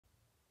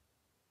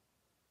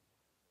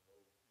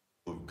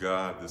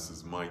God. This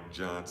is Mike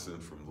Johnson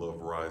from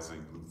Love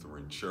Rising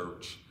Lutheran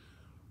Church,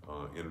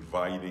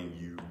 inviting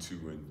you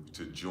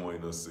to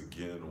join us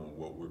again on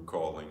what we're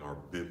calling our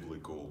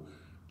biblical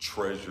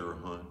treasure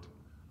hunt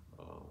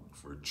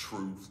for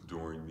truth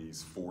during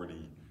these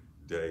 40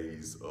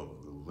 days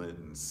of the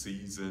Lenten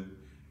season.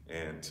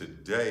 And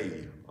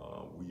today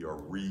we are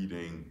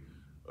reading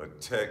a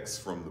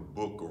text from the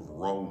book of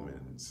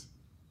Romans.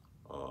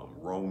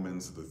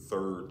 Romans, the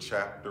 3rd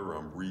chapter.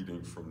 I'm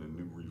reading from the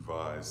New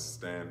Revised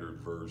Standard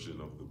Version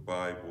of the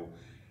Bible,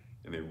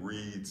 and it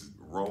reads,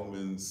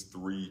 Romans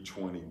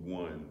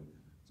 3:21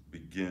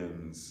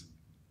 begins,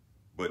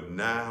 "But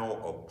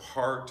now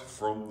apart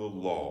from the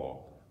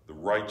law, the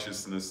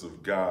righteousness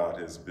of God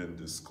has been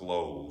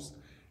disclosed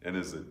and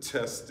is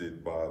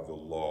attested by the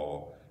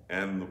law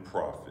and the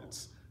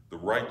prophets, the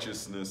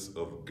righteousness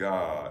of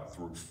God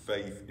through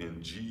faith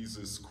in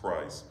Jesus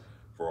Christ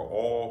for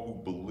all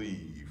who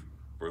believe.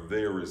 For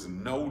there is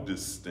no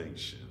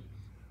distinction,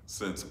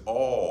 since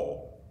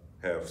all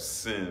have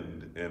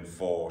sinned and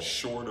fall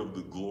short of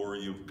the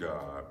glory of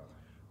God.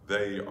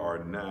 They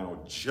are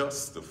now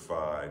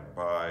justified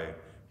by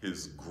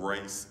his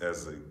grace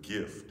as a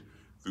gift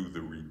through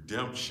the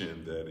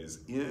redemption that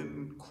is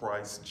in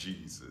Christ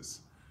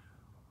Jesus,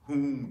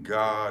 whom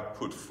God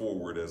put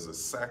forward as a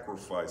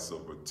sacrifice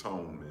of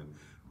atonement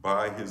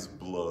by his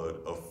blood,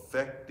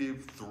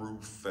 effective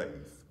through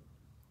faith.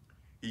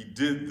 He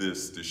did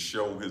this to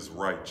show his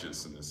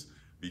righteousness,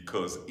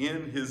 because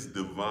in his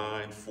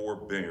divine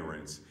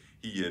forbearance,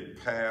 he had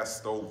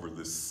passed over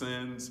the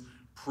sins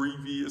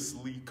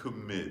previously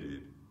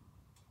committed.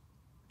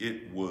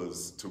 It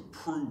was to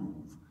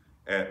prove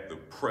at the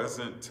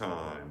present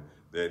time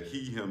that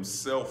he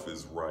himself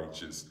is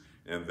righteous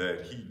and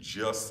that he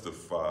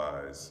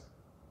justifies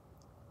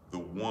the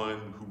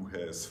one who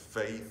has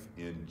faith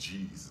in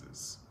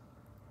Jesus.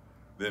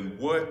 Then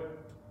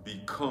what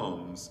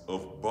becomes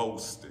of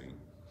boasting?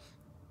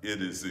 It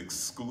is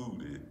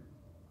excluded.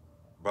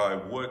 By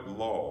what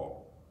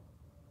law?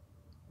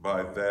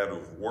 By that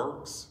of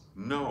works?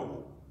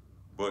 No,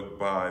 but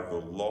by the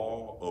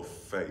law of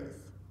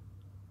faith.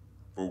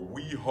 For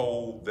we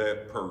hold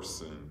that a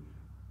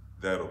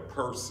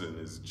person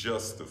is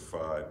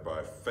justified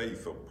by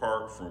faith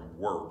apart from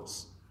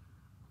works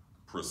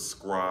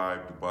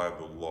prescribed by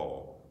the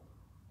law.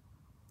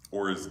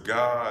 Or is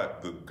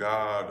God the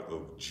God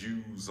of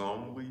Jews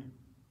only?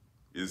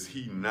 Is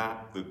he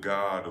not the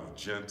God of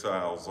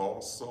Gentiles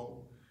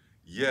also?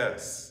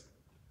 Yes,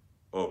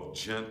 of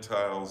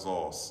Gentiles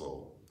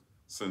also,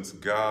 since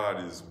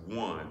God is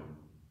one,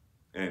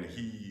 and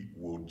he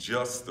will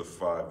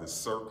justify the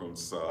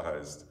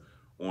circumcised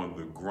on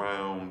the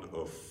ground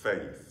of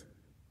faith,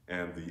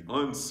 and the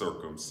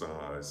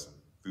uncircumcised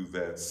through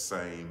that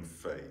same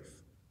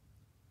faith.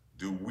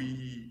 Do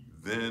we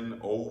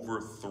then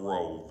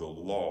overthrow the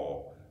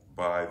law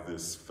by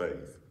this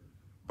faith?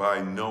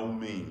 By no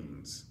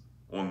means.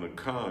 On the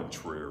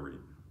contrary,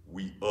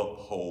 we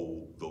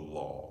uphold the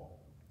law.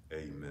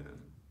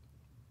 Amen.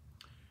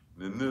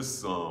 And in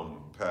this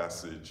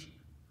passage,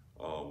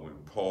 when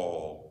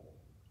Paul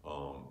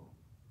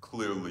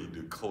clearly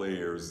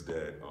declares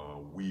that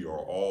we are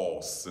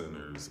all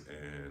sinners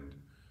and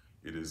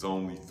it is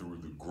only through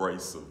the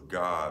grace of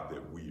God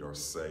that we are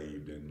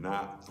saved and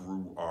not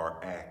through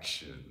our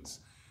actions,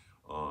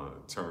 a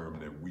term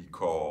that we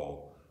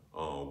call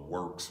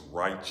works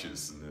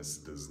righteousness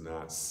does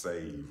not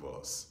save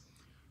us.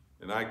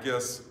 And I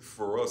guess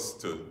for us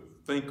to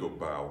think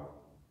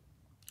about,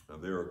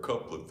 there are a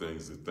couple of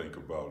things to think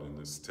about in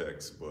this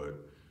text,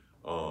 but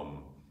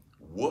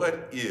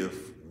what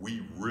if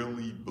we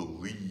really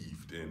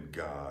believed in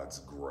God's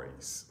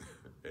grace?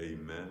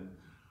 Amen.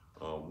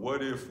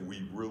 What if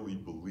we really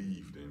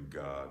believed in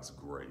God's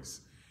grace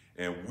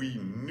and we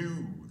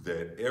knew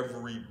that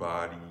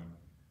everybody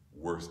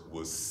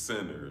was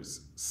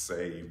sinners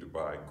saved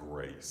by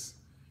grace,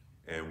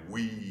 and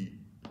we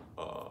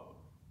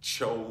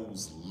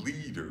chose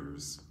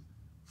leaders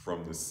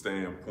from the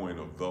standpoint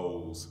of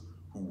those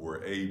who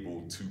were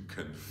able to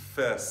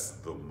confess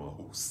the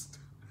most,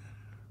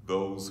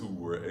 those who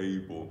were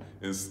able,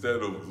 instead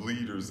of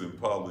leaders and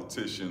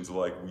politicians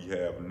like we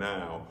have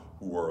now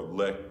who are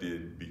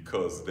elected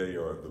because they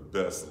are the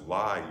best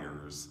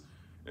liars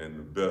and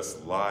the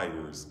best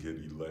liars get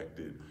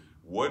elected.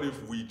 What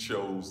if we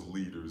chose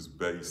leaders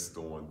based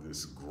on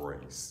this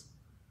grace,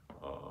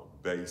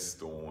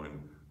 based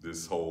on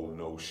this whole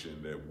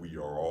notion that we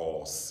are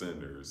all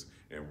sinners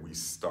and we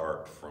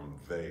start from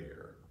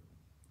there?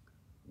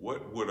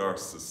 What would our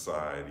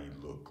society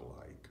look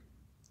like?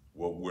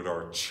 What would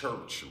our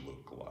church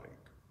look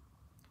like?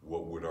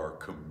 What would our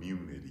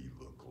community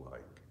look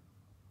like?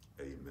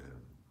 Amen.